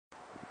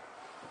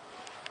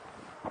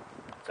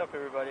up,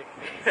 everybody? You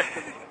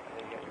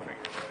got your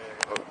fingers right there.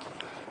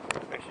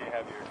 Make sure you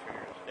have your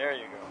fingers. There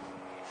you go.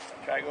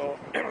 Try to go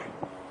back.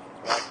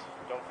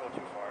 Don't go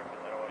too far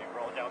because I don't want you to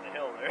roll down the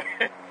hill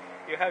there.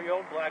 You have your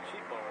own black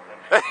sheep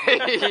moment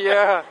then.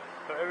 Yeah.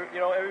 So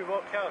every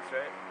vote counts,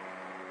 right?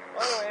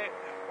 Well, anyway,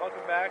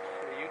 welcome back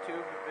to the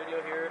YouTube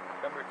video here,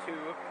 number 2.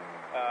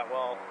 This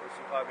will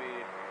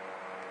probably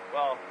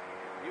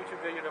YouTube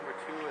video number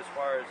 2 as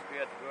far as being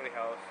at the Goonie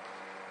house.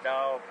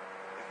 Now,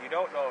 if you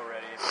don't know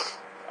already,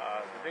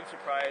 the big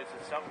surprise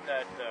is something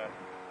that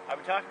I've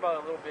been talking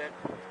about a little bit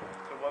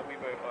to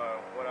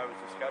what I was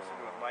discussing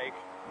with Mike,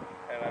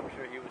 and I'm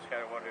sure he was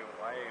kind of wondering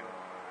why.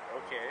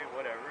 Okay,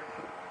 whatever.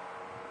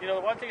 You know,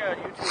 the one thing on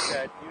YouTube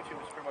that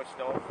YouTube is pretty much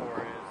known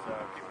for is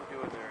people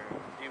doing their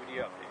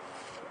DVD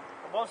updates.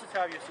 Well, most of the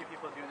time, you see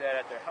people do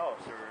that at their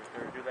house,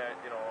 or do that,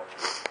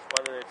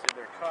 whether it's in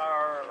their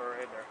car or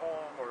in their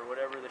home or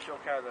whatever. They show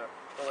kind of the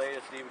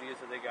latest DVDs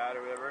that they got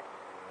or whatever.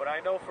 But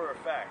I know for a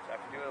fact,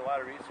 after doing a lot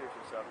of research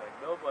and stuff, like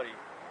nobody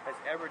has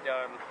ever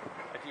done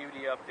a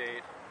DVD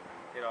update,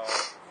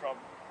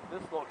 from this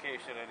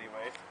location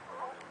anyway,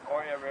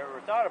 or ever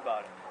thought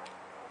about it.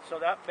 So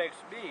that makes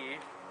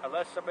me,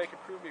 unless somebody can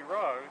prove me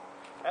wrong,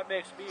 that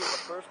makes me the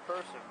first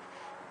person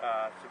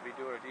to be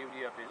doing a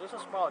DVD update. Just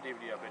a small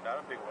DVD update, not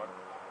a big one.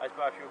 I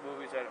bought a few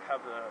movies that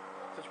have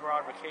since we're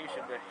on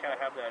vacation, they kind of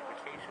have that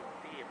vacation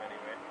theme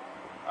anyway.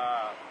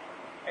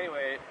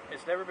 Anyway,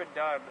 it's never been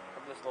done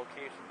from this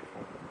location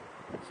before.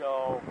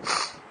 So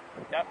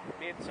that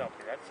means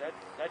something.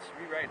 That's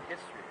rewriting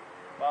history.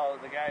 Well,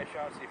 the guy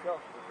Sean C.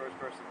 Phillips was the first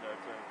person to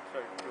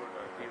start doing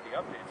the DVD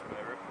updates or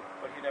whatever,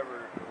 but he's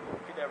never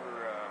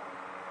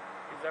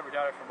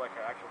done it from like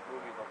an actual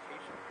movie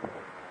location,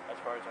 as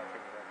far as I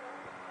can remember.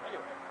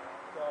 Anyway,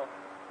 so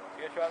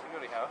you guys try out the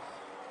Goonie house.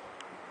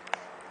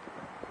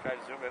 Try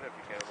to zoom in if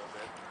you can a little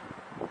bit.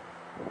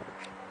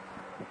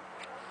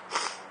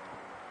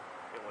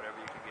 Get whatever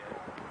you can get.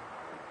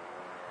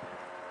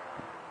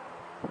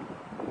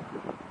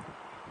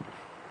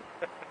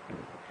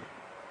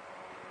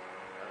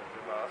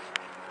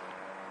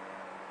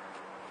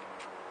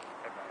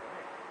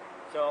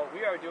 So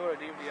we are doing a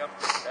DVD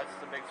update. That's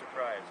the big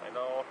surprise. I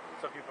know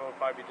some people will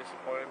probably be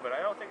disappointed, but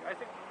I think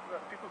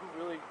people who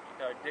really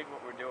dig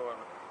what we're doing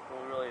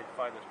will really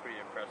find this pretty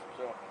impressive.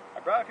 So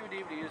I brought a few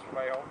DVDs from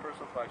my own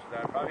personal collection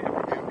that I probably have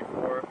reviewed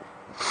before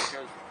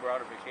because we're on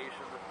a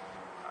vacation.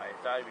 I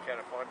thought it'd be kind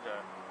of fun to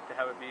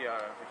have it be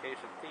on a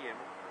vacation theme.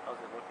 How's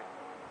it looking?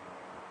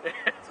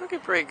 It's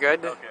looking pretty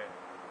good. Okay.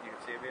 You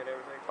can see me and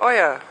everything? Oh,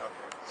 yeah.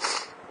 Okay.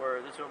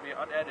 Where this will be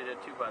unedited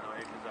too, by the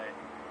way, because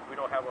we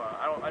don't have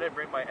I didn't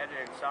bring my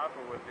editing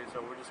software with me, so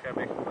we're just gonna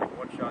make like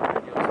one-shot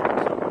videos.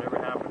 So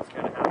whatever happens,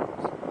 kind of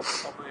happens.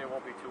 Hopefully it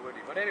won't be too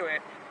windy. But anyway,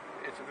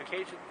 it's a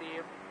vacation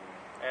theme,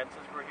 and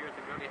since we're here at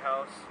the Goonie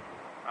house,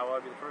 I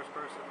want to be the first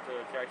person to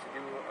actually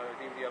do a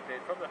DVD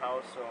update from the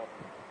house. So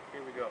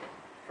here we go.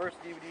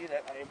 First DVD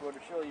that I am going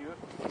to show you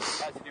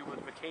has to do with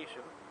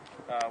vacation.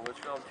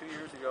 Was filmed 2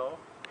 years ago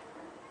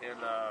in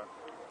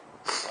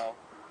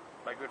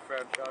my good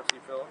friend Sean C.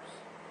 Phillips.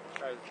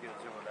 Try to get a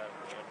zoom on that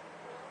again.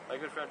 My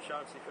good friend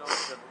Sean C.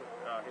 Phillips and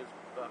his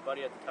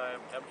buddy at the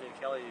time, MJ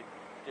Kelly,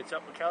 did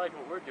something kind of like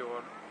what we're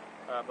doing,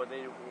 but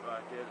they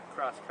did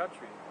cross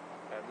country.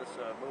 And this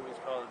movie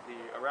is called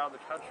Around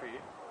the Country,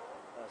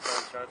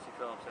 starring Sean C.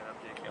 Phillips and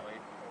MJ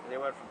Kelly. And they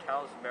went from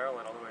Towson,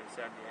 Maryland, all the way to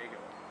San Diego.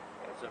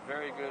 And it's a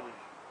very good,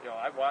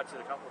 I've watched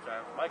it a couple of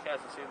times. Mike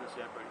hasn't seen this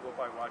yet, but we'll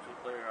probably watch it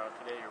later on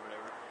today or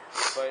whatever.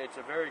 But it's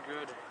a very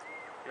good,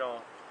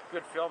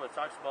 good film. It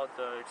talks about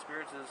the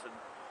experiences and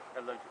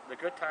the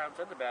good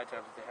times and the bad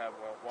times that they have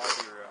while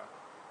they're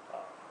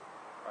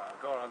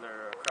going on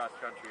their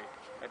cross-country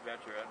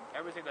adventure. And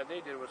everything that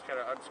they did was kind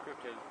of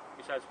unscripted,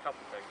 besides a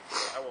couple things.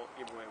 I won't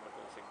give away what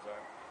those things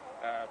are.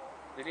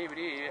 The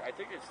DVD, I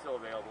think it's still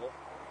available.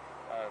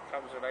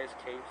 Comes with a nice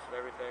case and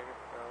everything,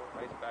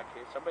 nice back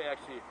case. Somebody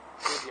actually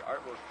did the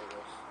artwork for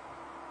this.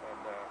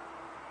 And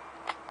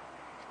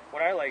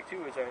what I like,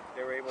 too, is that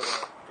they were able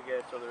to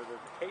get it so there's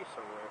a case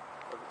somewhere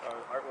of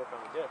artwork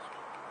on the disc.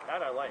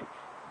 That I like.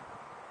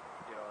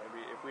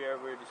 If we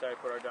ever decide to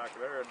put our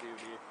documentary on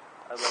DVD,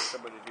 I'd like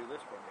somebody to do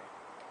this for me.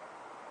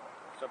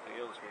 Something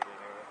illustrated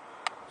anyway.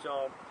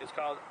 So it's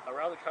called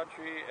Around the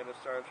Country, and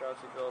it's starring Sean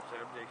C. Phillips and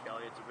MJ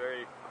Kelly. It's a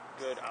very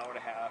good about hour and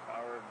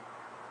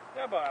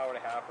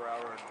a half or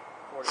hour and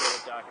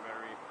 40-minute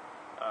documentary.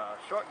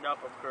 Short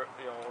enough, of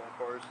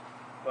course,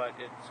 but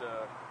it's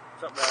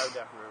something that I would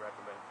definitely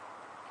recommend.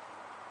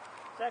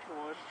 Second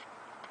one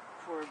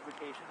for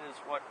vacation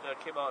is what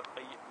came out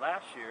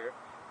last year.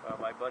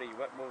 My buddy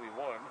Wet Movie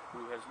 1,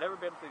 who has never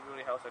been to the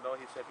Goonie house. I know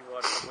he said he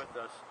wanted to come with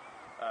us.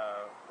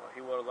 He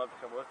would have loved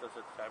to come with us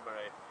at the time, but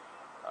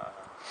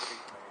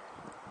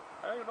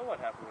I don't even know what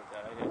happened with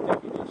that. I think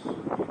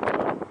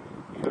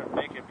he couldn't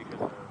make it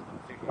because I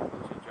think he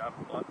lost his job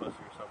at Blockbuster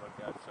or something like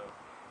that. So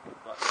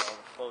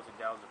closing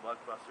down the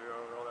Blockbuster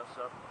or all that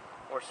stuff,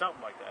 or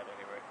something like that.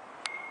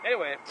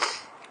 Anyway,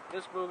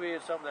 this movie is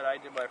something that I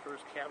did my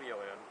first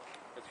cameo in.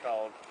 It's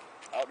called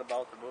Out and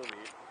About the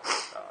Movie.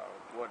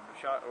 When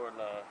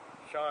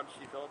Sean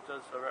C. Phillips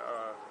does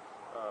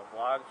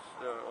vlogs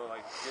or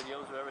like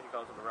videos or whatever. He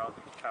calls them around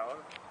the town.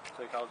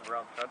 So he calls them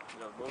around the country,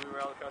 movie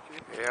around the country.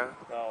 Yeah.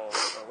 Now,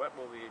 Wet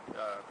Movie,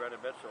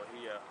 Brendan Mitchell,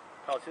 he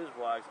calls his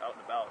vlogs out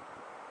and about.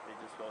 He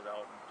just goes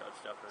out and does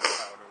stuff in the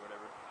town or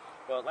whatever.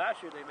 But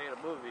last year they made a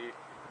movie,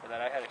 and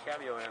then I had a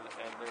cameo in,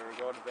 and they were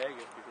going to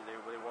Vegas because they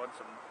won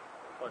some,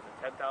 what was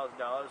it, $10,000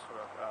 for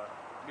a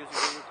music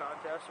video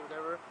contest or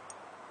whatever.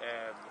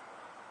 And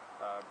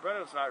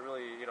Brendan's not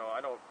really,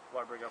 I don't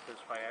want to bring up his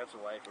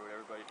financial life or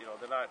whatever, but,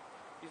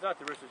 he's not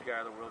the richest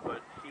guy in the world, but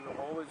he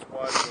always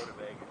wanted to go to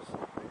Vegas.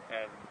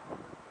 And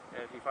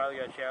he finally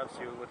got a chance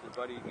to with his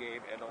buddy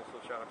Gabe and also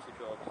Sean C.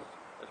 Phillips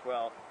as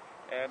well.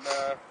 And,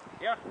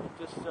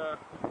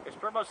 it's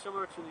pretty much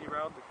similar to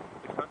around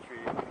the country,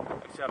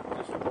 except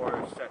just more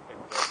set in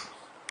Vegas.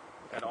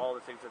 And all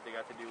the things that they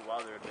got to do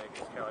while they're in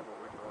Vegas, kind of like what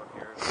we're doing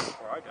here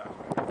for our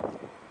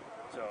documentary.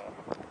 So,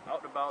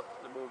 out and about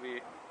the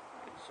movie,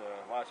 it's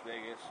Las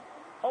Vegas.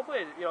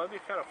 Hopefully, it'd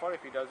be kind of fun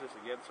if he does this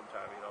again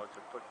sometime,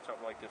 to put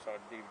something like this on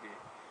DVD.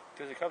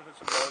 Because it comes with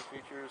some bonus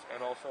features and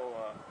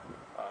also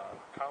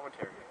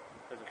commentary.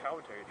 There's a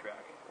commentary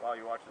track. While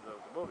you're watching the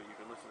movie, you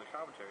can listen to the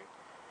commentary.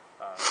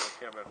 With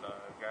him and a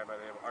guy by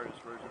the name of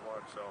Artist Version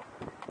 1, so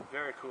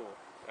very cool.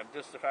 And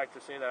just the fact to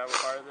say that I'm a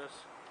part of this.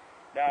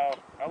 Now,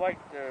 I like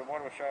the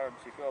one with Sean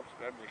C. Phillips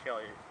and MJ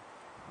Kelly.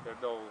 There's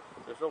no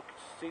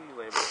CD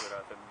labels or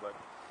nothing,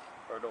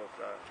 or no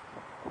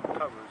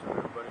covers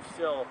or whatever, but it's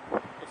still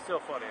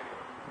fun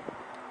anyway.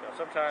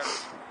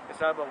 Sometimes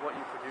it's not about what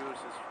you produce,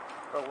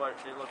 or what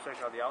it looks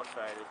like on the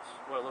outside. It's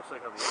what it looks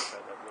like on the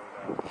inside that really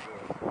matters.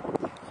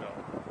 So,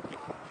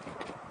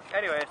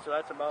 anyway, so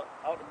that's about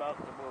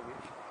the movie.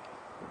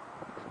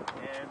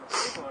 And the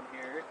big one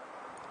here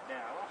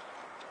now,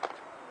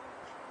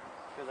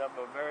 because I'm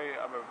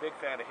a big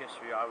fan of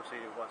history.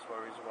 Obviously, that's one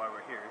reason why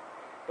we're here,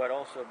 but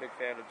also a big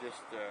fan of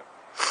just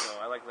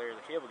I like Larry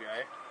the Cable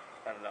Guy,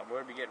 and I'm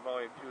going to be getting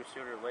volume 2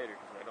 sooner or later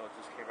because I know it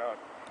just came out.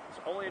 It's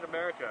Only in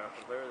America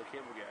with Larry the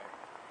Cable Guy.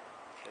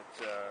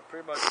 It's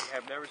pretty much, if you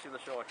have never seen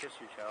the show on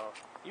History Channel,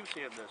 you've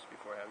seen this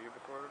before, have you?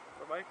 Before,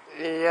 Mike?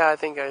 Yeah, I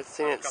think I've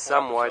seen it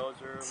somewhat. A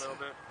little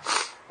bit.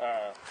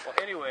 Well,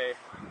 anyway,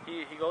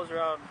 he goes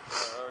around,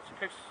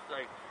 picks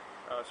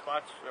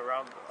spots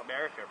around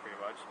America, pretty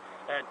much,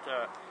 and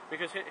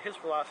because his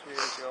philosophy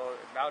is,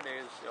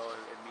 nowadays,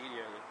 in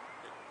media,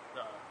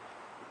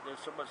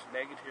 there's so much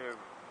negative,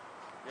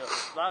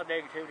 a lot of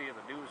negativity in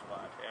the news a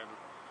lot,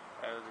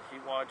 and he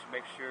wanted to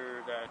make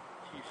sure that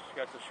he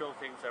got to show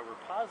things that were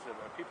positive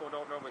that people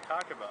don't normally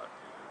talk about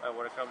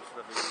when it comes to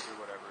the news or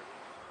whatever.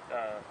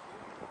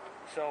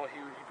 So he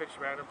picks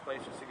random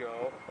places to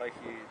go, like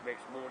he makes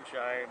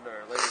moonshine,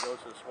 or Larry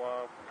goes to the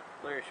swamp,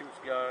 Larry shoots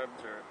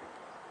guns, or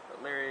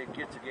Larry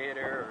gets a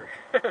gator,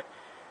 or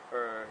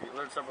or he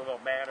learns something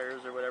about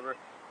manners or whatever.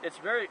 It's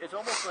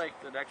almost like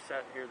the next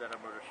set here that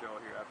I'm going to show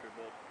here after a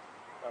bit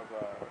of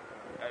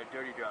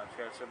Dirty Jobs,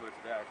 kind of similar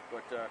to that.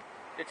 But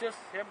it's just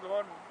him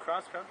going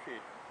cross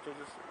country to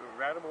just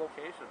random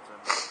locations,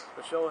 and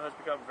the show has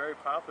become very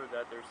popular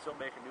that they're still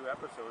making new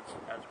episodes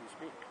as we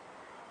speak.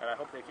 And I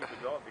hope they keep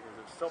it going because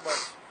there's so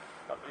much,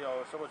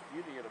 so much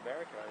beauty in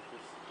America. It's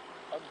just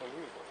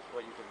unbelievable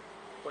what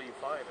you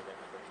find and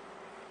everything.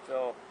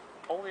 So,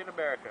 Only in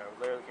America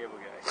with Larry the Cable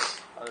Guy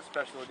on a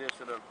special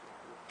edition of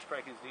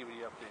Franky'S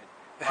DVD update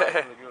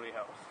from the Goonie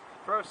house.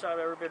 First time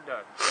ever been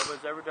done.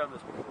 Nobody's ever done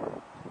this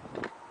before.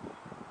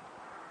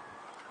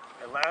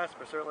 And last,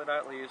 but certainly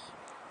not least,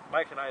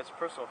 Mike and I's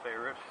personal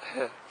favorite,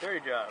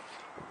 Dirty Jobs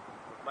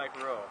with Mike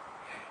Rowe.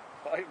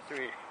 Volume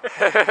 3.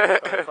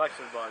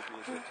 Reflection Box.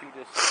 It's a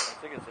 2-disc. I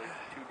think it's a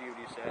 2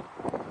 DVD set.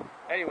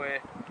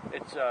 Anyway,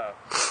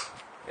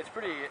 it's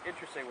pretty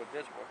interesting with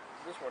this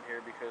one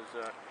here because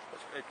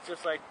it's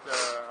just like the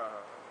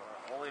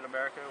Only in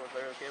America with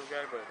Larry the Cable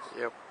Guy, but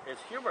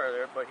it's humor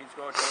there. But he's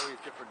going to all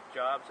these different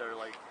jobs that are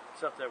like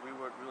stuff that we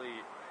wouldn't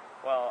really.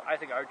 Well, I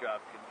think our job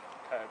can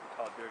kind of be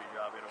called dirty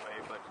job in a way,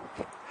 but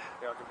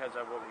it depends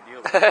on what we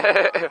deal with.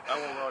 I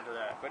won't go into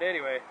that. But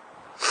anyway.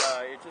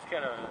 It's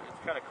kind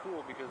of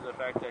cool because of the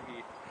fact that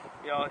he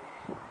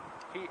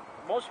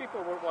most people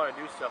wouldn't want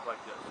to do stuff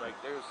like this. Like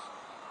there's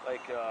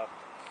like a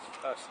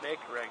snake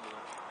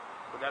wrangler.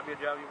 Would that be a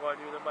job you want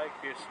to do then, Mike?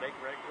 Be a snake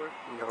wrangler?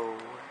 No.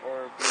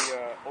 Or be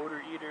an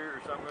odor eater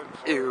or something?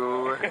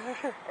 Ew.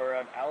 Or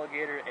an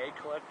alligator egg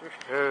collector?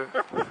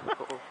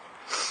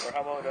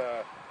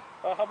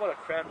 Or how about a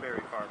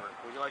cranberry farmer?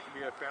 Would you like to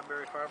be a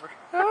cranberry farmer?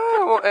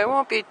 It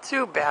won't be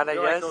too bad, I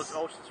guess. Like those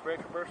Ocean Spray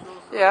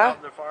commercials? Yeah.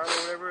 On the farm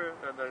or whatever,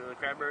 and the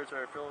cranberries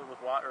are filled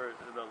with water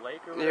in the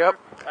lake or whatever? Yep.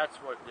 That's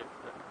what he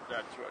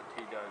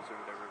does or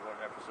whatever in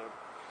one episode.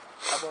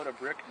 How about a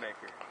brick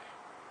maker?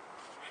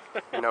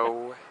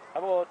 No. How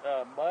about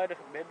a mud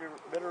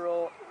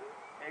mineral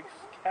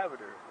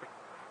excavator?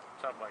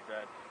 Something like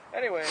that.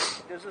 Anyway,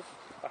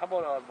 how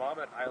about a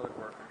vomit island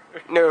worker?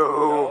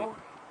 No.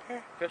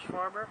 Fish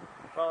farmer?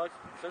 Well,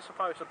 there's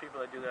probably some people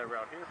that do that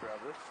around here,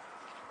 probably.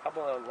 How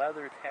about a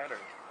leather tanner?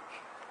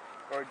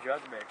 Or a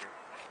jug maker?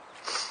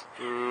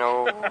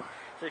 No.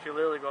 So you can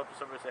literally go up to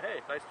somebody and say, "Hey,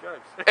 nice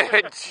drugs."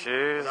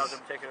 Jeez. Without them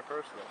taking it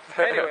personal.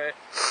 Anyway,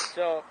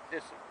 so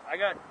I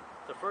got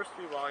the first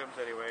 3 volumes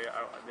anyway.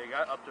 They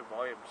got up to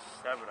volume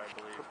 7, I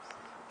believe,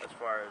 as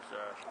far as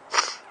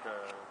the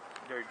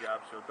Dirty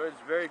Job show. But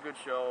it's a very good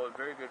show,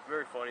 very good,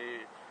 very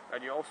funny,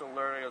 and you're also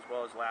learning as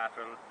well as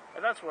laughing,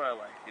 and that's what I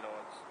like. You know,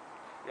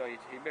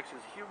 he mixes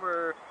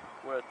humor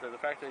with the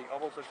fact that he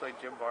almost looks like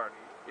Jim Varney.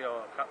 You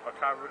know, a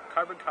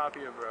carbon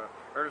copy of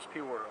Ernest P.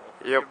 Worrell,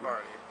 Yep. Jim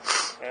Varney.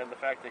 And the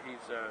fact that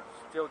he's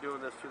still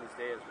doing this to this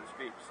day as we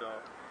speak. So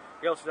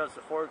he also does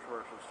the Ford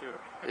commercials too.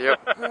 Yep.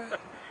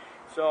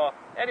 So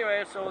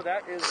anyway, so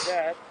that is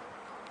that.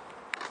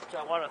 So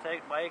I want to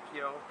thank Mike,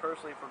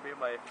 personally for being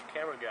my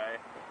camera guy,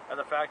 and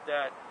the fact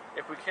that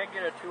if we can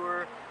get a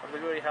tour of the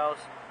Goonie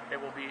house, it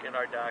will be in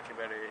our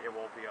documentary. It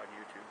won't be on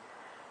YouTube.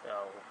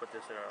 We'll put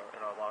this in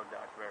our long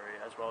documentary,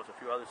 as well as a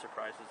few other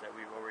surprises that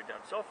we've already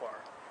done so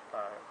far,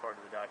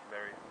 according to the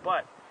documentary.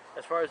 But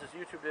as far as this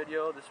YouTube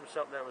video, this was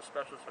something that was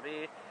special to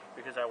me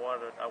because I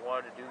wanted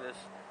to do this,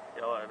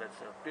 and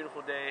it's a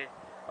beautiful day.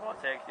 I want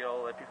to thank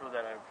the people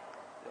that I've,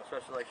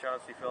 especially like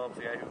Sean C. Phillips,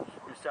 the guy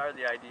who started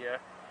the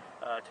idea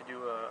to do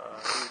a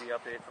DVD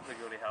update from the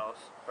Goonie house,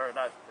 or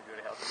not the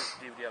Goonie house,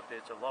 just DVD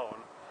updates alone.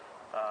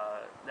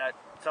 That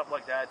something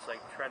like that, it's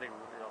like trending.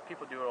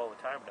 People do it all the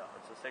time now.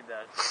 It's a thing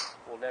that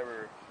will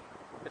never.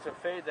 It's a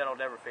fade that'll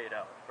never fade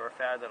out, or a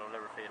fad that'll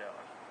never fade out.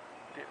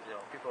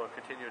 People are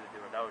continuing to do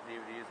it now with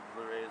DVDs and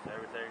Blu-rays and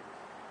everything.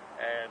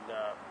 And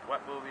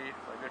Wet Movie,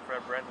 my good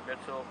friend Brandon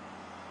Mitchell.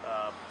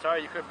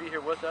 Sorry you couldn't be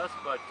here with us,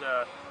 but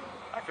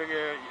I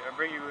figure I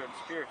bring you in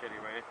spirit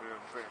anyway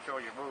for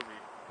showing your movie.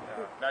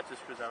 Not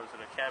just because I was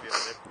in a cameo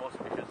in it,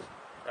 mostly because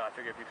I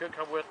figure if you could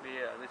come with me,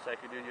 at least I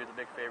could do you the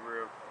big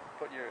favor of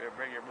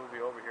bring your movie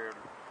over here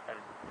and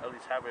at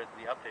least have it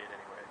in the update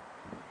anyway.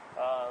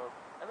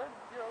 And then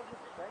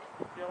just thank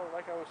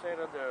like I was saying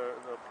in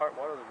the part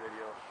 1 of the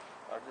video.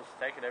 Just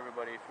thanking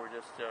everybody for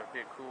just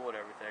being cool and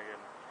everything,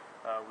 and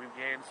we've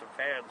gained some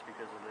fans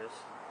because of this,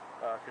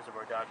 because of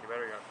our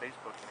documentary on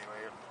Facebook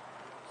anyway. And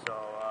so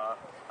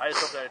I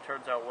just hope that it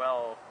turns out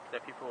well,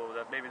 that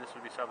maybe this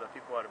would be something that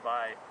people want to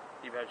buy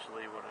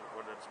eventually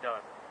when it's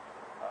done.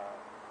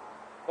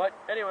 But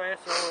anyway,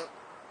 so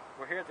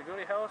we're here at the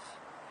Goonie house.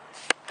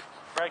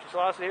 Franky'S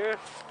SLAWSON here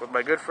with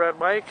my good friend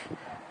Mike,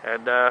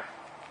 and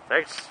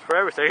thanks for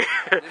everything.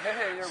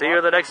 See you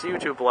in the next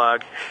YouTube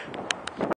vlog.